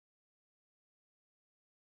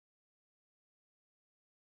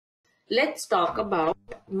Let's talk about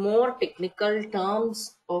more technical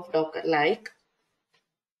terms of Docker. Like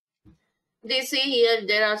they say here,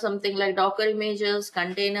 there are something like Docker images,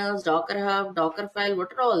 containers, Docker Hub, Docker file.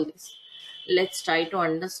 What are all these? Let's try to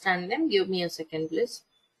understand them. Give me a second, please.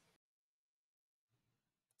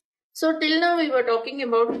 So till now we were talking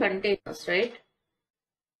about containers, right?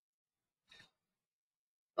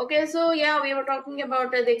 Okay, so yeah, we were talking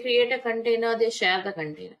about they create a container, they share the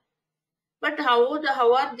container. But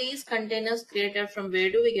how are these containers created? From where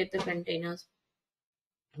do we get the containers?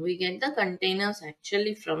 We get the containers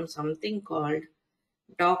actually from something called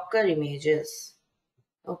Docker images.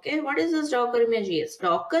 Okay, what is this Docker image? Yes,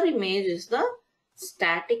 Docker image is the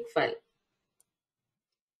static file.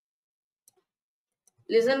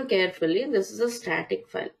 Listen carefully. This is a static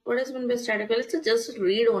file. What is meant by static file? It's a just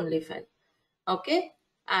read-only file. Okay,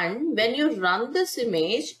 and when you run this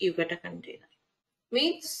image, you get a container.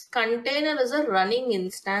 Means container is a running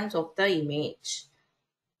instance of the image.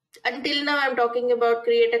 Until now, I'm talking about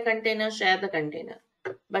create a container, share the container.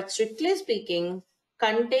 But strictly speaking,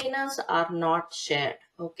 containers are not shared.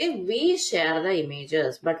 Okay, we share the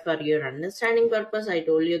images, but for your understanding purpose, I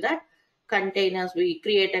told you that containers, we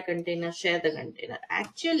create a container, share the container.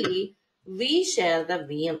 Actually, we share the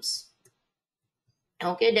VMs.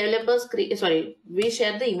 Okay, developers create, sorry, we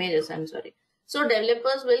share the images, I'm sorry. So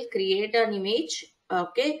developers will create an image,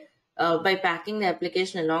 okay, by packing the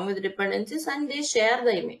application along with dependencies, and they share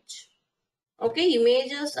the image. Okay,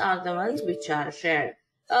 images are the ones which are shared.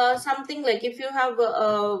 Something like if you have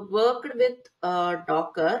worked with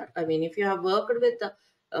Docker, I mean, if you have worked with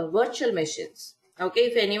virtual machines, okay,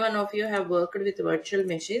 if any one of you have worked with virtual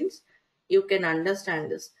machines, you can understand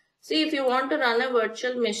this. See, if you want to run a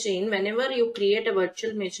virtual machine, whenever you create a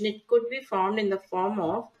virtual machine, it could be found in the form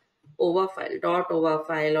of OVA file, .OVA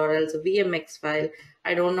file, or else a VMX file.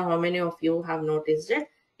 I don't know how many of you have noticed it.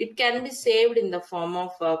 It can be saved in the form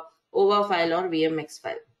of OVA file or VMX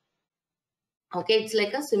file. Okay, it's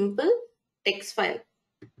like a simple text file.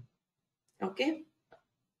 Okay,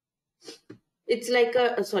 it's like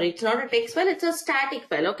a, sorry, it's not a text file, it's a static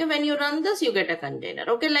file. Okay, when you run this, you get a container.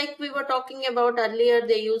 Okay, like we were talking about earlier,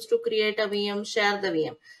 they used to create a VM, share the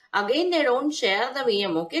VM. Again, they don't share the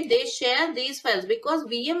VM. Okay, they share these files because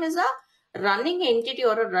VM is a running entity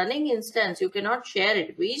or a running instance. You cannot share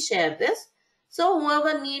it. We share this. So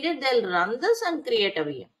whoever needed, they'll run this and create a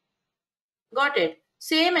VM. Got it?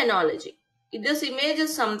 Same analogy. This image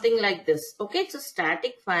is something like this. Okay, it's a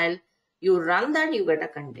static file. You run that, you get a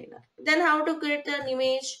container. Then how to create an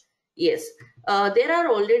image? Yes, there are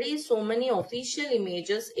already so many official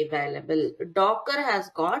images available. Docker has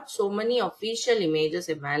got so many official images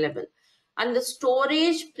available. And the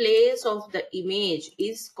storage place of the image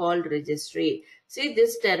is called registry. See,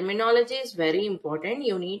 this terminology is very important.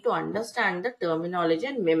 You need to understand the terminology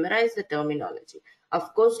and memorize the terminology.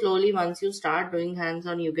 Of course, slowly once you start doing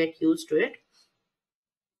hands-on, you get used to it.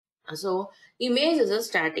 So image is a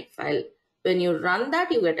static file. When you run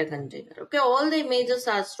that, you get a container. Okay, all the images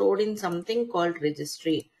are stored in something called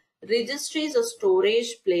registry. Registry is a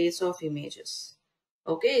storage place of images.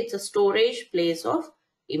 Okay, it's a storage place of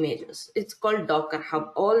images. It's called Docker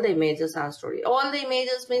Hub. All the images are stored. All the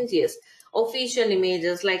images means, yes, official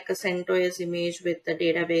images like a CentOS image with the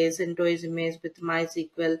database, CentOS image with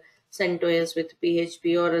MySQL, CentOS with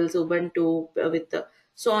PHP, or else Ubuntu with the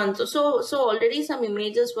so on. So already some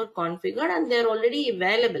images were configured and they're already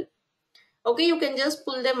available. Okay, you can just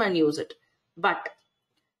pull them and use it. But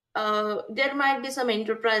there might be some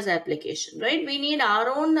enterprise application, right? We need our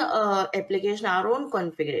own application, our own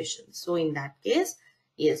configuration. So in that case,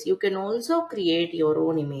 yes, you can also create your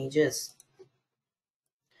own images.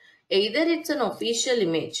 Either it's an official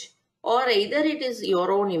image or either it is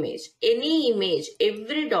your own image. Any image,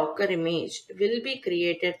 every Docker image will be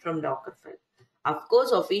created from Docker file. Of course,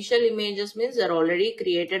 official images means they're already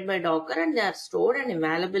created by Docker and they are stored and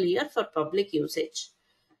available here for public usage.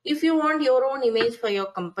 If you want your own image for your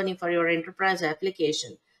company, for your enterprise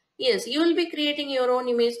application, yes, you will be creating your own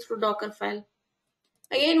image through Docker file.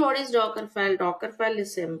 Again, what is Docker file? Docker file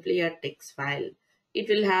is simply a text file. It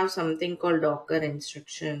will have something called Docker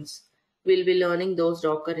instructions. We'll be learning those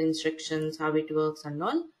Docker instructions, how it works and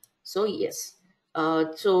all. So yes,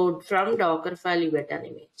 so from Docker file, you get an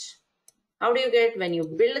image. How do you get? When you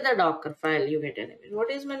build the Docker file, you get an image. What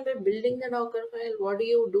is meant by building the Docker file? What do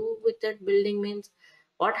you do with that building means?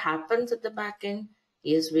 What happens at the back end?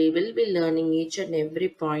 Yes, we will be learning each and every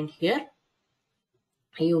point here.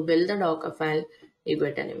 You build the Docker file, you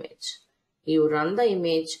get an image. You run the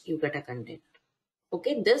image, you get a container.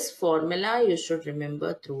 Okay, this formula you should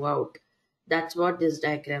remember throughout. That's what this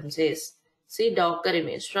diagram says. See, Docker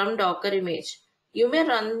image. From Docker image, You may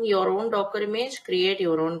run your own Docker image, create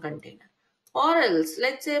your own container. Or else,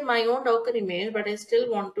 let's say my own Docker image, but I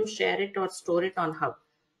still want to share it or store it on Hub.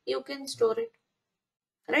 You can store it,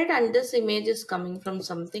 right? And this image is coming from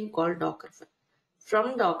something called Dockerfile.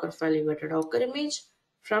 From Dockerfile, you get a Docker image.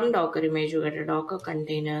 From Docker image, you get a Docker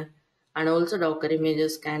container. And also Docker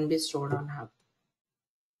images can be stored on Hub.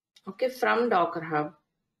 Okay, from Docker Hub,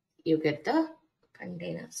 you get the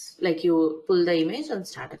containers. Like you pull the image and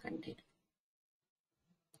start a container.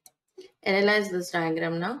 Analyze this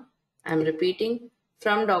diagram now. I'm repeating.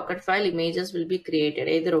 From Dockerfile, images will be created,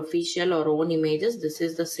 either official or own images. This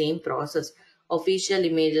is the same process. Official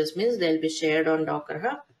images means they'll be shared on Docker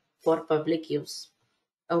Hub for public use.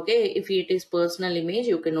 Okay, if it is personal image,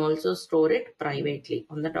 you can also store it privately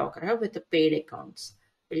on the Docker Hub with the paid accounts.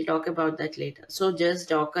 We'll talk about that later. So just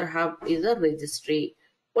Docker Hub is a registry.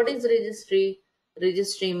 What is registry?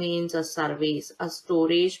 Registry means a service, a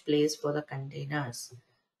storage place for the containers.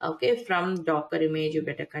 Okay, from Docker image you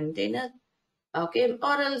get a container. Okay,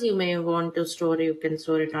 or else you may want to store, you can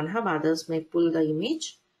store it on Hub. Others may pull the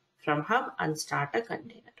image from Hub and start a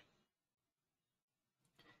container.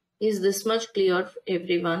 Is this much clear,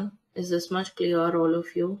 everyone? Is this much clear, all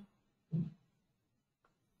of you?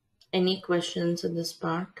 Any questions in this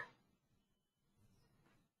part?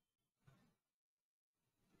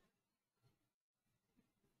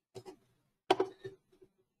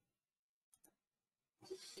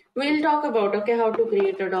 We'll talk about, okay, how to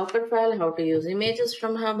create a Docker file, how to use images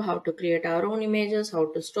from Hub, how to create our own images,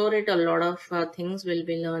 how to store it. A lot of things we'll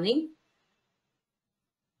be learning.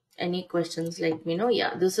 Any questions, let me know.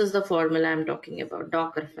 Yeah, this is the formula I'm talking about.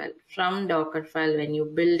 Docker file. From Docker file, when you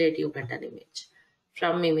build it, you get an image.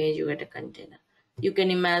 From image, you get a container. You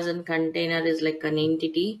can imagine container is like an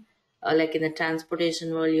entity. Like in the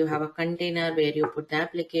transportation world, you have a container where you put the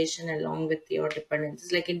application along with your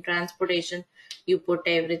dependencies. Like in transportation, you put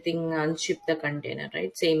everything and ship the container,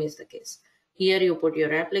 right? Same is the case. Here you put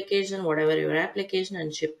your application, whatever your application,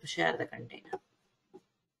 and share the container.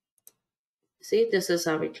 See, this is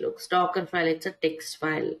how it looks. Docker file, it's a text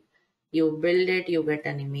file. You build it, you get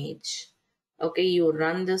an image. Okay, you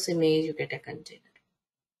run this image, you get a container.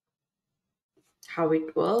 How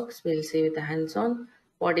it works, we'll see with the hands-on.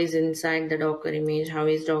 What is inside the Docker image, how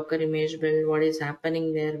is Docker image built, what is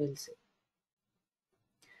happening there, we'll see.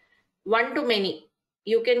 One to many.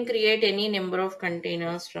 You can create any number of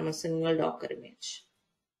containers from a single Docker image.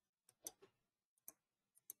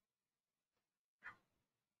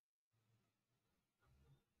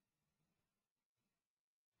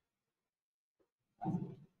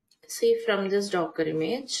 See, from this Docker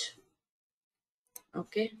image,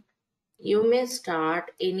 okay, you may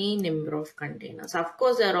start any number of containers. Of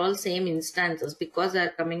course, they're all same instances because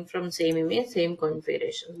they're coming from same image, same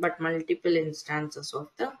configuration, but multiple instances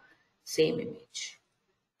of the same image.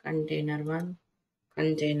 Container 1,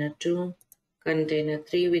 container 2, container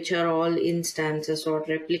 3, which are all instances or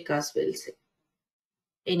replicas, we'll say.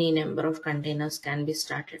 Any number of containers can be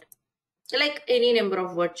started. Like any number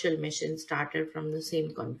of virtual machines started from the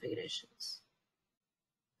same configurations.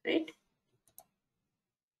 Right?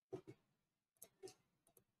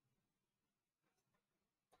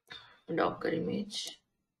 Docker image.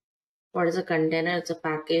 What is a container? It's a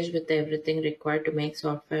package with everything required to make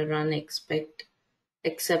software run except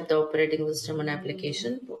the operating system and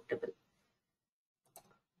application portable.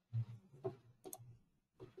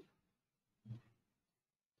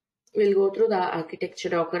 We'll go through the architecture,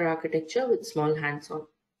 Docker architecture with small hands-on.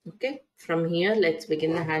 Okay, from here, let's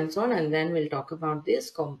begin the hands-on and then we'll talk about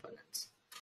these components.